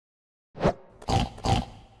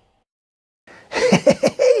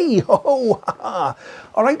Hi ho, ha.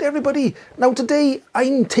 All right everybody, now today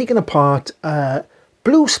I'm taking apart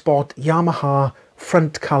Blue Spot Yamaha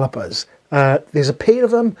front calipers. There's a pair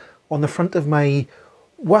of them on the front of my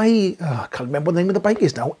I can't remember what the name of the bike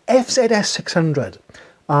is now, FZS 600.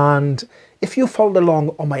 And if you followed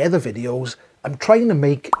along on my other videos, I'm trying to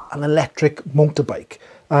make an electric motorbike.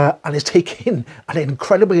 And it's taken an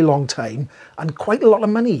incredibly long time and quite a lot of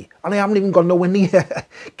money. And I haven't even gone nowhere near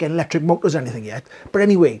getting electric motors or anything yet. But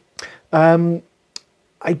anyway, I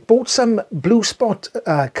bought some Blue Spot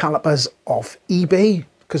calipers off eBay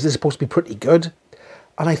because they're supposed to be pretty good.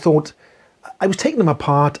 And I thought, I was taking them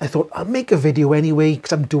apart. I thought, I'll make a video anyway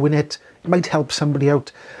because I'm doing it. It might help somebody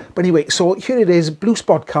out. But anyway, so here it is, Blue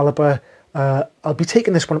Spot caliper. I'll be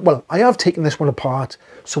taking this one, well, I have taken this one apart,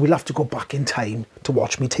 so we'll have to go back in time to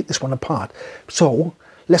watch me take this one apart. So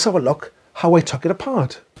let's have a look how I took it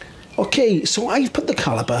apart. Okay, so I've put the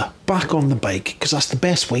caliper back on the bike because that's the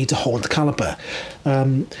best way to hold the caliper.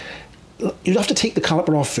 You'd have to take the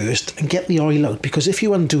caliper off first and get the oil out, because if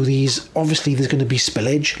you undo these, obviously there's going to be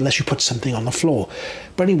spillage unless you put something on the floor.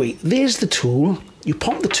 But anyway, there's the tool. You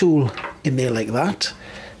pop the tool in there like that,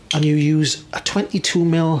 and you use a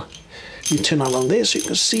 22mm. You turn around there so you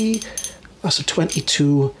can see that's a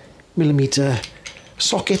 22mm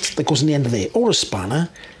socket that goes in the end of there, or a spanner.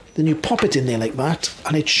 Then you pop it in there like that,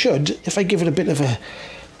 and it should, if I give it a bit of a,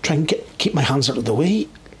 try and keep my hands out of the way,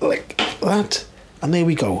 like that, and there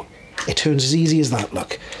we go. It turns as easy as that,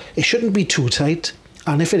 look. It shouldn't be too tight,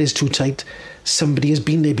 and if it is too tight, somebody has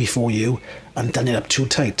been there before you and done it up too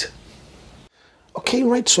tight. Okay,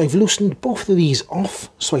 right, so I've loosened both of these off,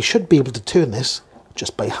 so I should be able to turn this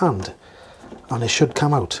just by hand, and it should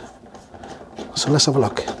come out. So let's have a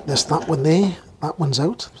look. There's that one there, that one's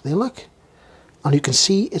out, there look. And you can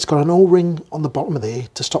see it's got an O-ring on the bottom of there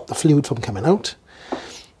to stop the fluid from coming out.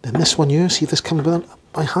 Then this one here, see if this comes with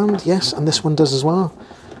by hand, yes, and this one does as well.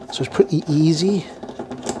 So it's pretty easy.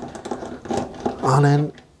 And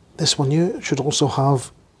then this one here should also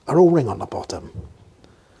have an O-ring on the bottom.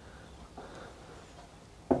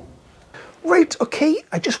 Right, okay,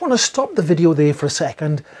 I just want to stop the video there for a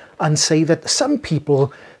second and say that some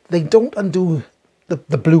people, they don't undo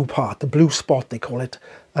the blue part, the blue spot they call it.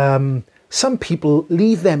 Some people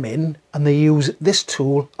leave them in and they use this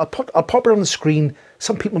tool. I'll pop it on the screen.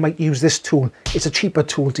 Some people might use this tool. It's a cheaper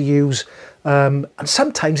tool to use. And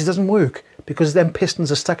sometimes it doesn't work because them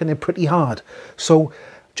pistons are stuck in there pretty hard. So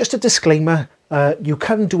just a disclaimer, you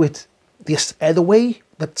can do it this other way,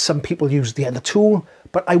 that some people use the other tool,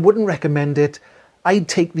 but I wouldn't recommend it. I'd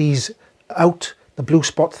take these out, the blue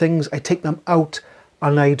spot things, I'd take them out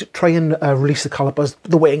and I'd try and release the calipers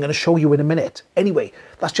the way I'm going to show you in a minute. Anyway,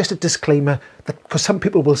 that's just a disclaimer, that because some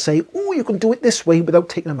people will say, oh, you can do it this way without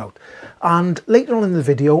taking them out. And later on in the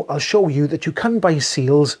video, I'll show you that you can buy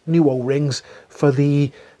seals, new O-rings, for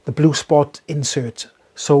the blue spot insert.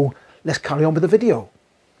 So let's carry on with the video.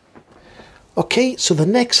 Okay, so the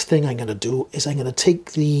next thing I'm going to do is I'm going to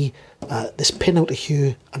take the this pin out of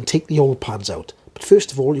here and take the old pads out. But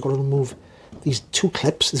first of all, you've got to remove these two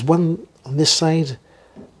clips. There's one on this side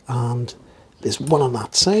and there's one on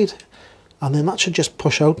that side, and then that should just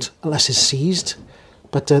push out unless it's seized,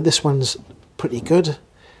 but this one's pretty good.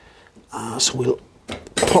 So we'll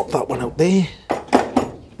pop that one out there,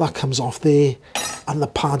 that comes off there, and the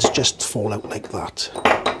pads just fall out like that.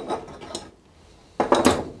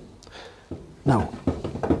 Now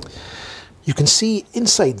you can see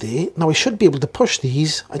inside there, now I should be able to push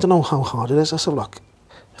these. I don't know how hard it is. Let's have a look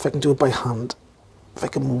if I can do it by hand, if I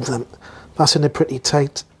can move them. That's in there pretty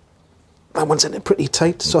tight, that one's in there pretty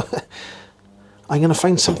tight, so I'm going to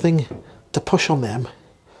find something to push on them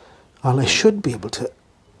and I should be able to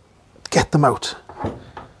get them out.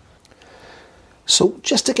 So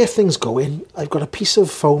just to get things going, I've got a piece of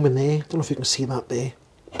foam in there, don't know if you can see that there,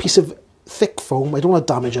 piece of thick foam. I don't want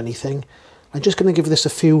to damage anything. I'm just going to give this a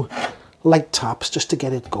few light taps just to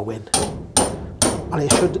get it going, and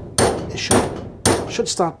it should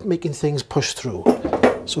start making things push through.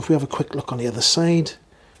 So if we have a quick look on the other side,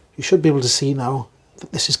 you should be able to see now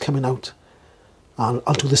that this is coming out, and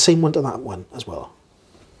I'll do the same one to that one as well.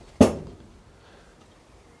 And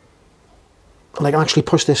I can actually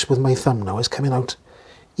push this with my thumb now. It's coming out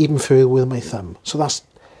even further with my thumb. So that's,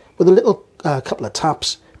 with a little couple of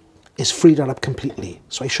taps, it's freed that up completely.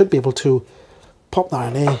 So I should be able to pop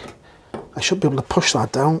that in there. I should be able to push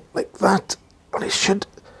that down like that, and it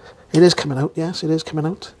is coming out, yes, it is coming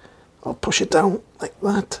out. I'll push it down like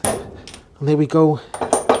that, and there we go.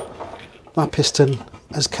 That piston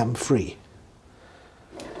has come free.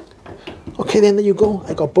 Okay, then there you go.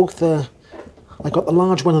 I got both I got the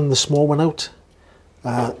large one and the small one out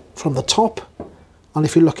from the top, and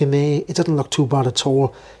if you look in there, it doesn't look too bad at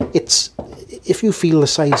all. It's, if you feel the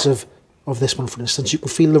size of this one, for instance, you can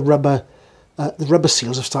feel the rubber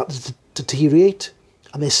seals have started to deteriorate,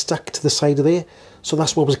 and they're stuck to the side of there, so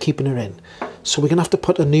that's what was keeping her in. So we're going to have to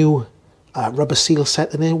put a new rubber seal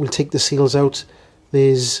set in there. We'll take the seals out.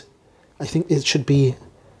 There's, I think it should be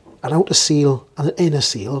an outer seal and an inner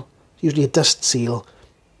seal, usually a dust seal,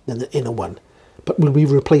 then the inner one. But we'll be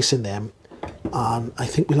replacing them, and I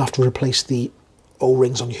think we'll have to replace the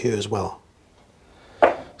O-rings on here as well.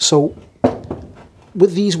 So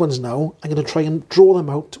with these ones now, I'm going to try and draw them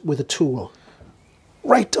out with a tool.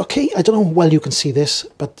 Right, okay, I don't know how well you can see this,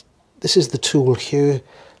 but this is the tool here,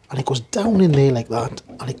 and it goes down in there like that,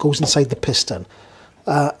 and it goes inside the piston.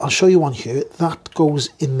 I'll show you on here. That goes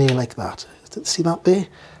in there like that. See that there?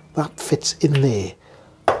 That fits in there.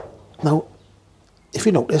 Now, if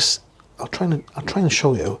you notice, I'll try and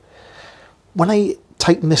show you. When I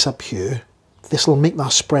tighten this up here, this will make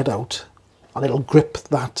that spread out, and it'll grip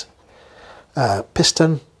that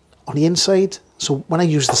piston on the inside. So when I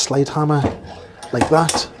use the slide hammer like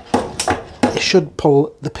that, it should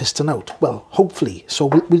pull the piston out. Well, hopefully. So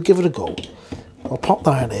we'll give it a go. I'll pop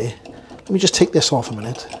that in there. Let me just take this off a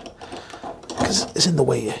minute, because it's in the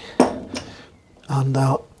way. And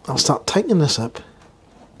I'll start tightening this up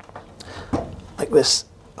like this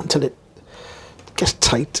until it gets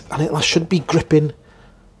tight, and that should be gripping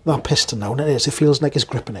that piston now. And it is. It feels like it's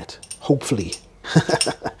gripping it. Hopefully.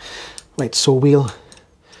 Right, so we'll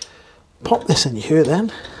pop this in here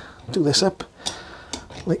then. Do this up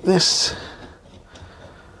like this,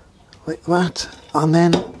 like that, and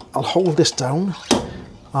then I'll hold this down,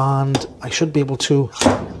 and I should be able to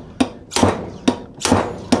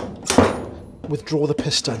withdraw the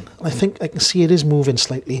piston. I think I can see it is moving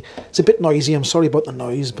slightly. It's a bit noisy, I'm sorry about the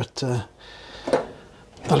noise, but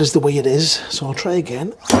that is the way it is. So I'll try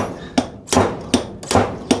again.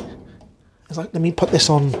 Let me put this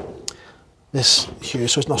on this here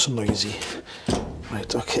so it's not so noisy.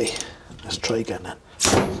 Right, okay, let's try again then.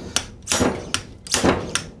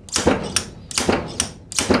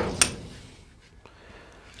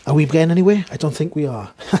 Are we getting anywhere? I don't think we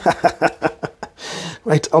are.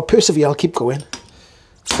 Right, I'll persevere, I'll keep going.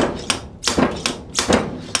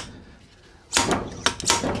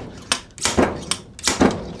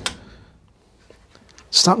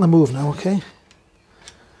 Starting to move now, okay?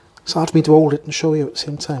 It's hard for me to hold it and show you at the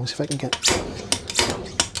same time. See if I can get...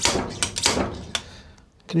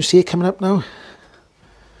 Can you see it coming up now?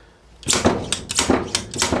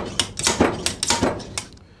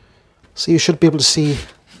 So you should be able to see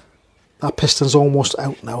that piston's almost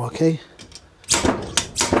out now, okay?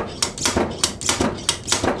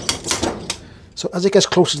 So as it gets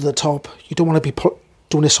closer to the top, you don't want to be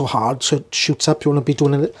doing it so hard so it shoots up. You want to be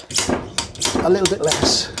doing it a little bit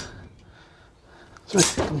less. So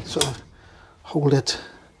I can sort of hold it.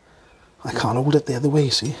 I can't hold it the other way,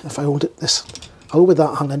 see? If I hold it this, I'll hold with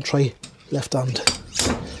that hand and try left hand.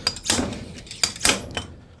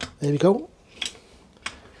 There we go.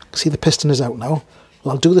 See, the piston is out now.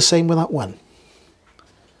 Well, I'll do the same with that one.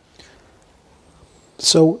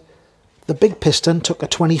 So the big piston took a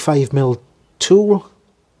 25mm tool,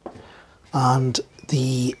 and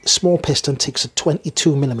the small piston takes a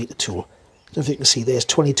 22mm tool. I don't know if you can see there's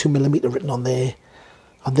 22mm written on there,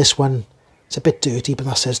 and this one, it's a bit dirty, but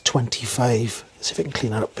that says 25. Let's see if I can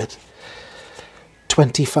clean that up a bit.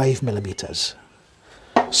 25mm.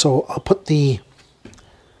 So I'll put this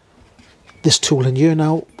tool in here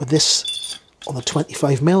now with this on the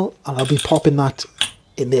 25mm, and I'll be popping that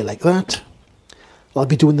in there like that. I'll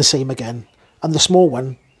be doing the same again, and the small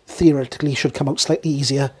one theoretically should come out slightly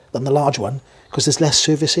easier than the large one because there's less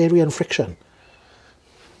surface area and friction.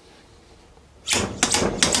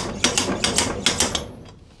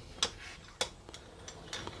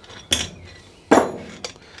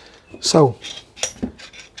 So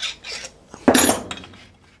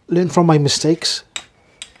learn from my mistakes.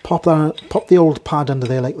 Pop the old pad under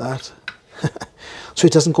there like that so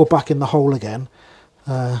it doesn't go back in the hole again.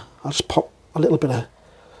 I'll just pop a little bit of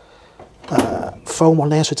foam on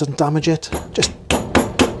there so it doesn't damage it. Just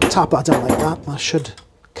tap that down like that. That should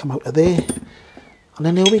come out of there, and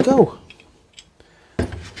then there we go. And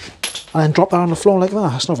then drop that on the floor like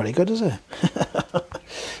that. That's not very good, is it?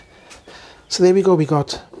 So there we go. We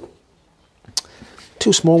got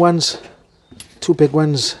two small ones, two big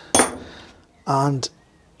ones, and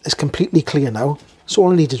it's completely clear now. So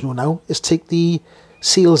all I need to do now is take the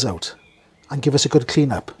seals out and give us a good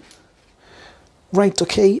clean up. Right,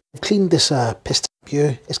 okay, I've cleaned this piston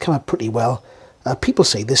here. It's come out pretty well. People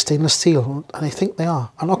say this stainless steel, and I think they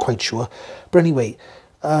are. I'm not quite sure. But anyway,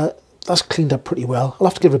 that's cleaned up pretty well. I'll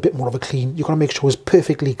have to give it a bit more of a clean. You've got to make sure it's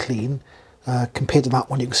perfectly clean. Compared to that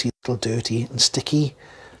one, you can see it's a little dirty and sticky.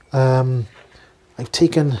 I've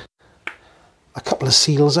taken a couple of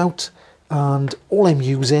seals out, and all I'm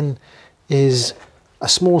using is a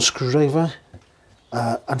small screwdriver,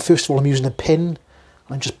 and first of all I'm using a pin.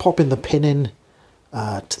 I'm just popping the pin in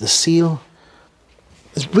to the seal.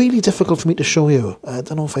 It's really difficult for me to show you. I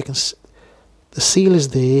don't know if I can. The seal is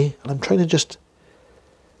there, and I'm trying to just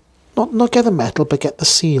not get the metal, but get the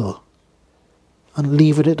seal and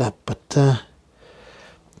lever it up. But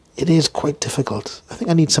it is quite difficult. I think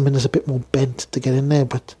I need something that's a bit more bent to get in there,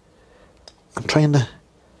 but I'm trying to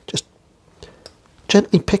just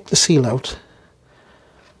gently pick the seal out,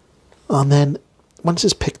 and then once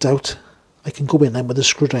it's picked out, I can go in then with a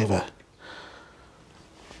screwdriver.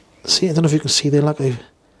 See, I don't know if you can see there, like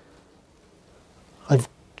I've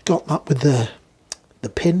got that with the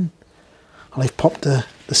pin, and I've popped the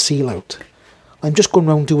seal out. I'm just going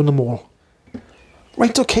around doing them all.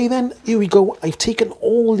 Right, okay then, here we go. I've taken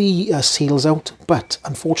all the seals out, but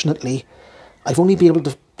unfortunately I've only been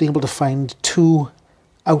able to find 2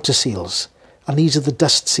 outer seals, and these are the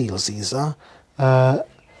dust seals. These are the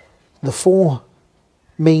 4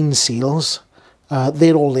 main seals.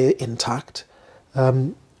 They're all there intact,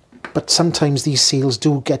 but sometimes these seals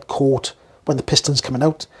do get caught when the piston's coming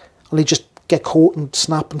out, and they just get caught and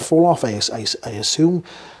snap and fall off, I assume,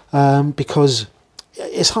 because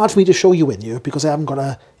it's hard for me to show you in here because I haven't got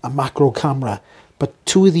a macro camera. But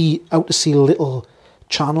 2 of the outer seal little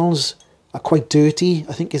channels are quite dirty.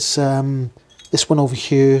 I think it's this one over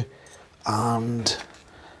here, and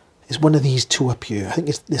it's one of these 2 up here. I think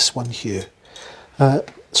it's this one here. So I'm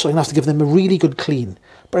going to have to give them a really good clean.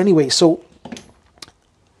 But anyway, so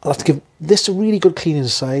I'll have to give this a really good clean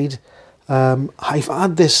inside. I've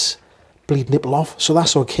had this bleed nipple off, so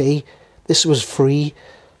that's okay. This was free.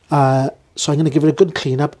 So I'm going to give it a good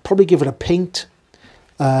clean up, probably give it a paint,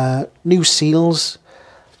 new seals,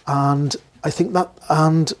 and I think that,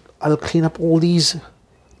 and I'll clean up all these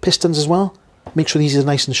pistons as well. Make sure these are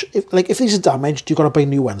nice and, if these are damaged, you've got to buy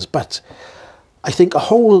new ones. But I think a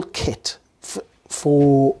whole kit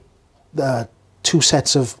for the 2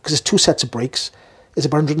 sets of, because there's 2 sets of brakes, is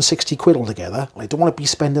about 160 quid altogether. I don't want to be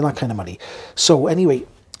spending that kind of money. So anyway,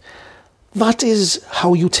 that is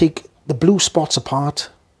how you take the blue spots apart.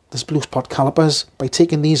 This blue spot calipers, by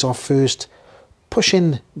taking these off first,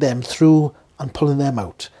 pushing them through and pulling them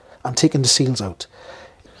out, and taking the seals out.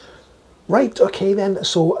 Right, okay then,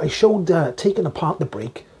 so I showed taking apart the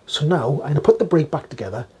brake. So now I'm going to put the brake back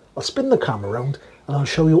together. I'll spin the camera around and I'll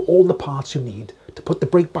show you all the parts you need to put the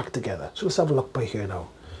brake back together. So let's have a look by here now.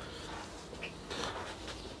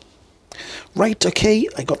 Right, okay,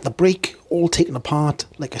 I got the brake all taken apart.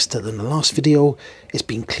 Like I said in the last video, it's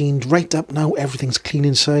been cleaned right up now. Everything's clean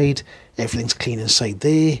inside. Everything's clean inside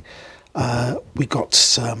there. We got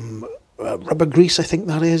some rubber grease, I think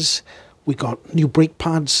that is. We got new brake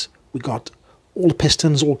pads. We got all the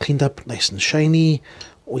pistons all cleaned up, nice and shiny.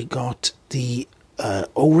 We got the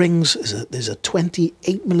O-rings. There's a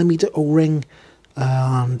 28mm O-ring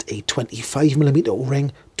and a 25mm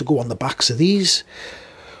O-ring to go on the backs of these.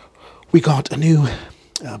 We got a new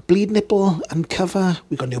bleed nipple and cover.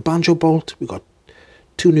 We got a new banjo bolt. We got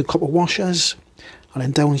 2 new copper washers. And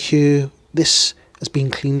then down here, this has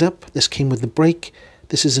been cleaned up. This came with the brake.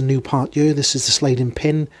 This is a new part here. This is the sliding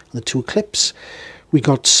pin and the 2 clips. We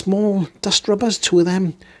got small dust rubbers, 2 of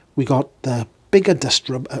them. We got the bigger dust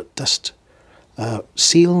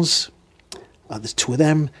seals. There's 2 of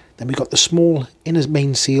them. Then we got the small inner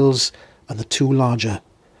main seals and the 2 larger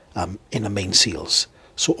inner main seals.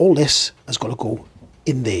 So all this has got to go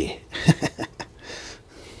in there.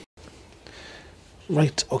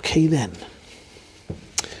 Right, okay then.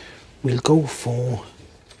 We'll go for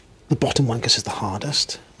the bottom one because it's the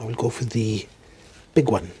hardest. I will go for the big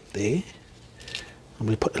one there. And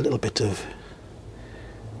we'll put a little bit of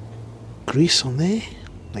grease on there,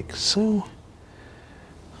 like so.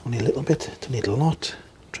 Only a little bit, don't need a lot.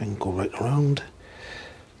 Try and go right around,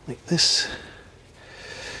 like this.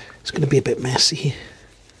 It's going to be a bit messy,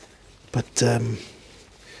 but we'll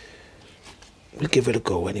give it a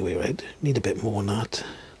go anyway, right? Need a bit more than that.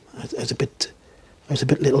 I was a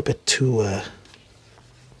little bit too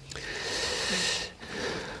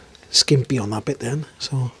skimpy on that bit then,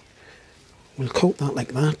 so we'll coat that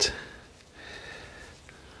like that.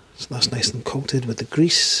 So that's nice and coated with the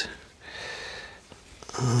grease.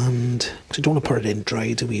 And cause we don't want to put it in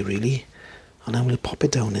dry, do we really? And then we'll pop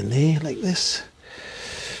it down in there like this.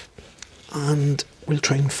 And we'll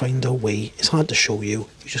try and find our way. It's hard to show you.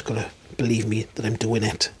 You just got to believe me that I'm doing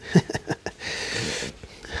it.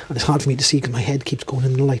 And it's hard for me to see because my head keeps going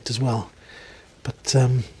in the light as well. But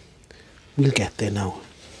we'll get there now.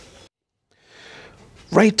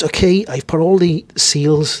 Right, okay, I've put all the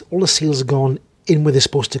seals are gone in where they're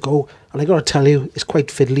supposed to go. And I got to tell you, it's quite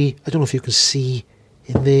fiddly. I don't know if you can see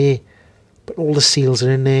in there, but all the seals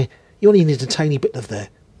are in there. You only need a tiny bit of the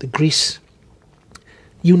grease.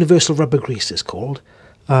 Universal rubber grease is called.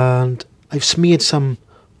 And I've smeared some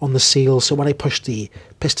on the seals, so when I push the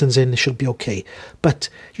pistons in, they should be okay. But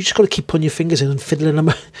you just got to keep putting your fingers in and fiddling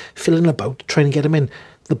about, trying to get them in.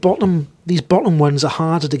 These bottom ones are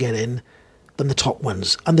harder to get in than the top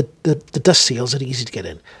ones, and the dust seals are easy to get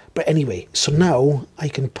in. But anyway, so now I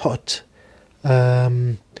can put,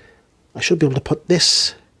 I should be able to put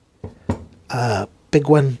this big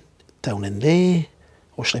one down in there,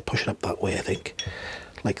 or should I push it up that way? I think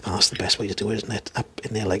like that's the best way to do it, isn't it? Up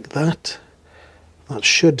in there like that. That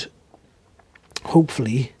should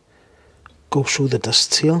hopefully go through the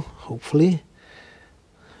dust seal, hopefully.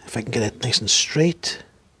 If I can get it nice and straight.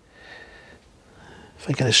 If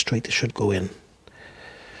I get it straight, it should go in.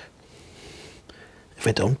 If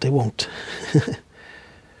I don't, they won't.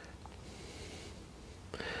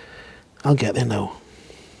 I'll get there now.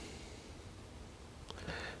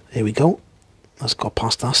 There we go. Let's go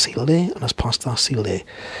past that seal there, and let's past that seal there.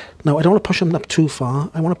 Now, I don't want to push them up too far.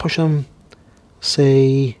 I want to push them,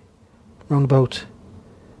 say, round about.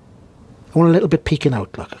 I want a little bit peeking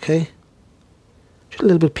out, look, okay? Just a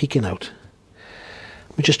little bit peeking out.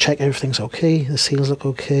 Let me just check everything's okay. The seals look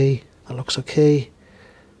okay. That looks okay.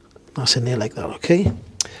 That's in there like that, okay?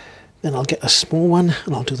 Then I'll get a small one,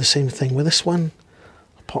 and I'll do the same thing with this one.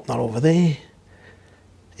 I'll pop that over there.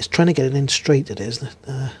 It's trying to get it in straight, it is.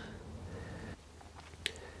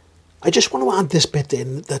 I just want to add this bit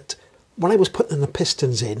in, that when I was putting the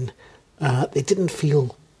pistons in, they didn't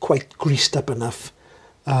feel quite greased up enough.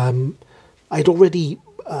 I'd already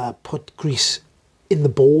put grease in the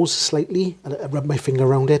bores slightly, and I rubbed my finger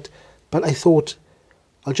around it, but I thought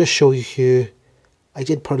I'll just show you here. I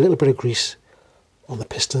did put a little bit of grease on the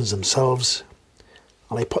pistons themselves,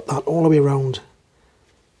 and I put that all the way around,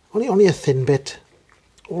 only a thin bit,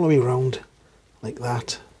 all the way around like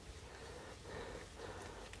that.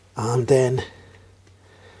 And then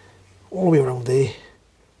all the way around there,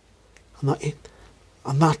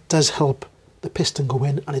 and that does help the piston go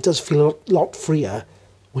in, and it does feel a lot freer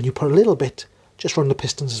when you put a little bit just around the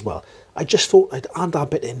pistons as well. I just thought I'd add that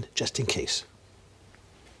bit in just in case.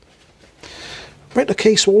 Right,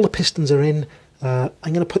 okay, so all the pistons are in. I'm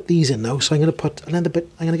going to put these in now, so I'm going to put another bit.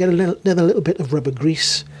 I'm going to get another little bit of rubber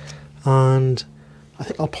grease, and I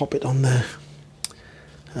think I'll pop it on the.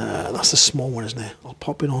 That's the small one, isn't it? I'll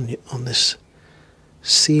pop it on this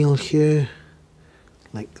seal here,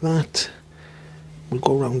 like that. We'll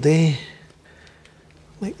go around there,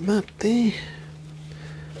 like that there,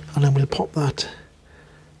 and then we'll pop that.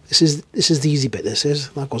 This is the easy bit.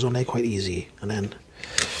 That goes on there quite easy, and then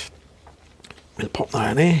we'll pop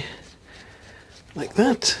that in there, like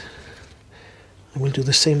that. And we'll do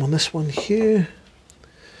the same on this one here.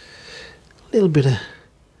 A little bit of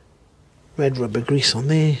red rubber grease on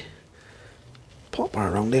there. Pop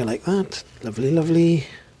that around there like that. Lovely, lovely.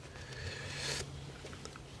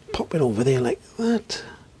 Pop it over there like that.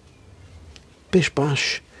 Bish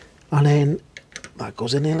bash. And then that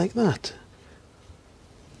goes in there like that.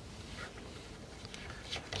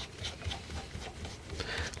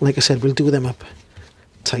 Like I said, we'll do them up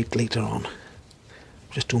tight later on.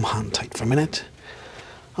 Just do them hand tight for a minute.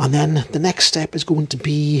 And then the next step is going to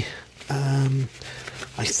be,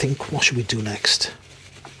 I think, what should we do next?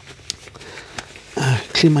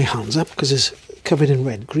 Clean my hands up because it's covered in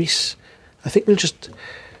red grease. I think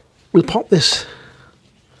we'll pop this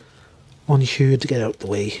on here to get out the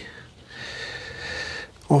way.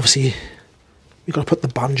 Obviously, we've got to put the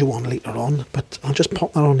banjo on later on, but I'll just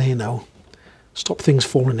pop that on here now. Stop things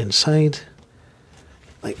falling inside,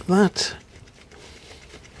 like that.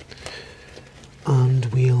 And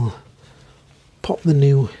we'll pop the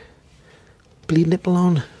new bleed nipple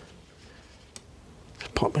on.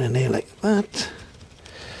 Pop it in there like that.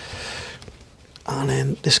 And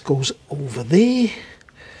then this goes over there,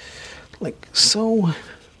 like so.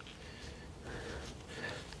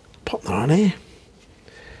 Pop that on there.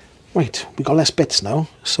 Right, we've got less bits now,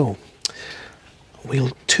 so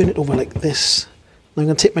we'll turn it over like this. Now I'm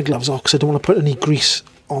going to take my gloves off because I don't want to put any grease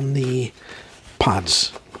on the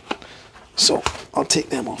pads. So I'll take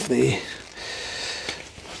them off there.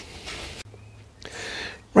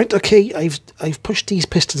 Right, okay, I've pushed these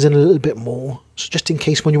pistons in a little bit more, so just in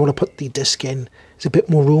case when you want to put the disc in, there's a bit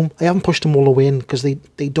more room. I haven't pushed them all the way in because they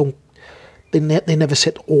never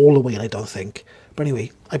sit all the way in, I don't think. But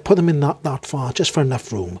anyway, I put them in that far, just for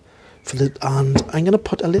enough room. And I'm going to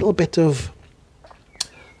put a little bit of,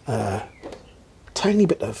 tiny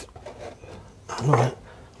bit of, I'm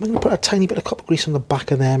going to put a tiny bit of copper grease on the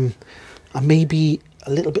back of them, and maybe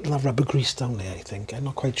a little bit of that rubber grease down there, I think. I'm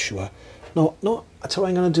not quite sure. No, that's what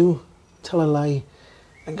I'm going to do. Tell a lie.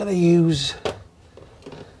 I'm going to use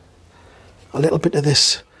a little bit of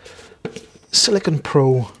this Silicon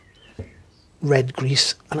Pro red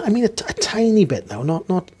grease, and I mean a tiny bit now,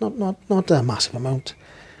 not a massive amount.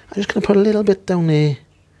 I'm just going to put a little bit down there.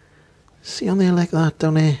 See on there like that,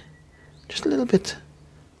 down there. Just a little bit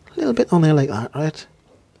on there like that, right?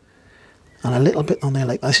 And a little bit on there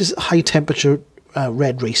like that. This is high temperature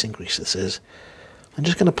red racing grease, this is. I'm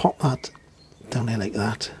just going to pop that down there like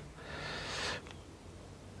that.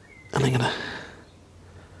 And I'm going to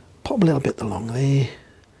pop a little bit along there.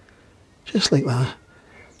 Just like that.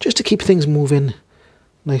 Just to keep things moving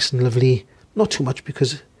nice and lovely. Not too much,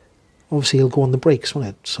 because obviously it'll go on the brakes, won't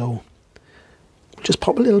it? So just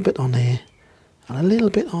pop a little bit on there. And a little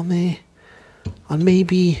bit on there. And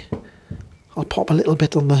maybe I'll pop a little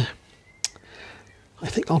bit on the... I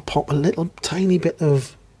think I'll pop a little tiny bit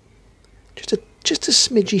of... Just a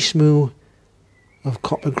smidgy smooth of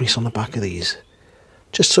copper grease on the back of these.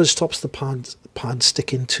 Just so it stops the pads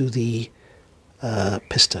sticking to the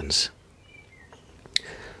pistons.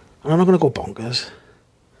 And I'm not going to go bonkers.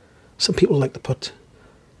 Some people like to put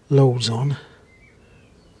loads on,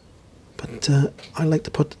 but I like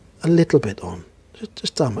to put a little bit on.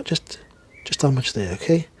 Just that much, just that much there,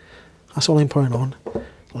 okay? That's all I'm putting on.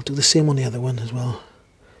 I'll do the same on the other one as well.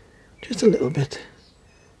 Just a little bit.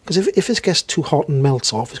 Because if this gets too hot and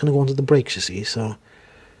melts off, it's going to go onto the brakes, you see, so...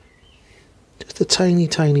 Just a tiny,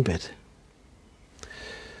 tiny bit.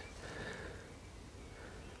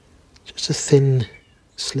 Just a thin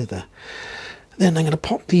slither. Then I'm going to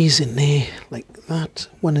pop these in there like that.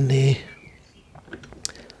 One in there.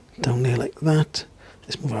 Down there like that.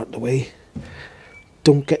 Let's move out of the way.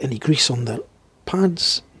 Don't get any grease on the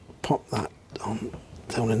pads. Pop that on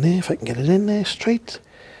down in there, if I can get it in there straight.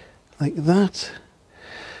 Like that.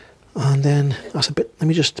 And then that's a bit, let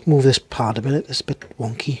me just move this pad a bit. It's a bit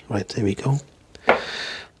wonky. Right, there we go.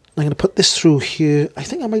 I'm going to put this through here. I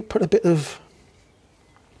think I might put a bit of,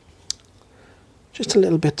 just a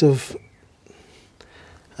little bit of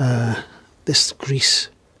this grease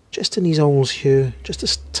just in these holes here, just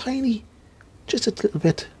a tiny, just a little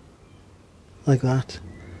bit like that.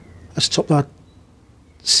 Let's top that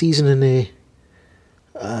seasoning there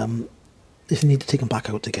if you need to take them back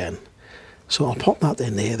out again. So I'll pop that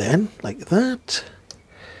in there then, like that.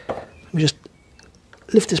 Let me just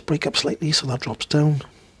lift this brake up slightly so that drops down.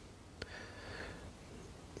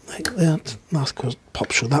 Like that. That goes,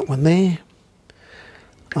 pops through that one there.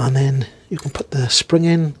 And then you can put the spring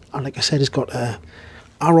in. And like I said, it's got a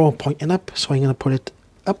arrow pointing up. So I'm going to put it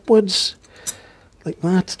upwards. Like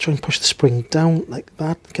that. Try and push the spring down like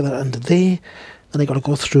that. Get that under there. And I got to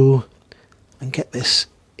go through and get this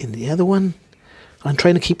in the other one. And I'm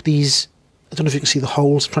trying to keep these, I don't know if you can see the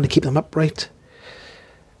holes, I'm trying to keep them upright.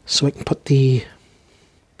 So I can put the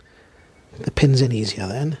pins in easier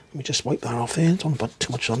then. Let me just wipe that off there, don't put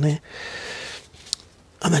too much on there.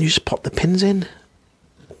 And then you just pop the pins in,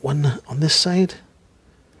 one on this side.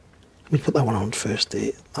 Let me put that one on first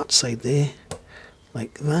there, that side there,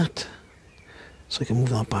 like that. So I can move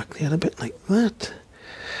that back there a bit like that.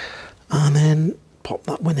 And then pop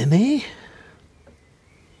that one in there.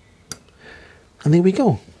 And there we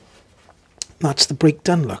go. That's the brake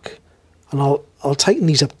done, look. And I'll tighten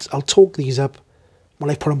these up, I'll torque these up when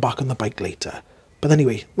I put them back on the bike later. But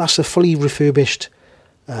anyway, that's a fully refurbished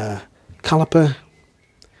caliper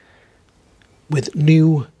with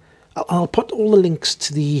new. I'll put all the links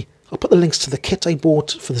to the. I'll put the links to the kit I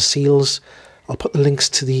bought for the seals. I'll put the links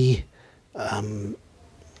to the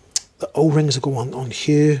O-rings that go on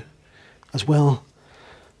here as well.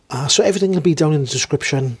 So everything will be down in the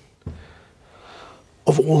description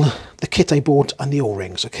of all the kit I bought and the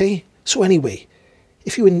O-rings. Okay. So anyway,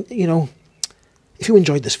 if you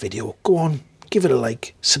enjoyed this video, go on, give it a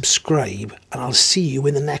like, subscribe, and I'll see you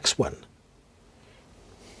in the next one.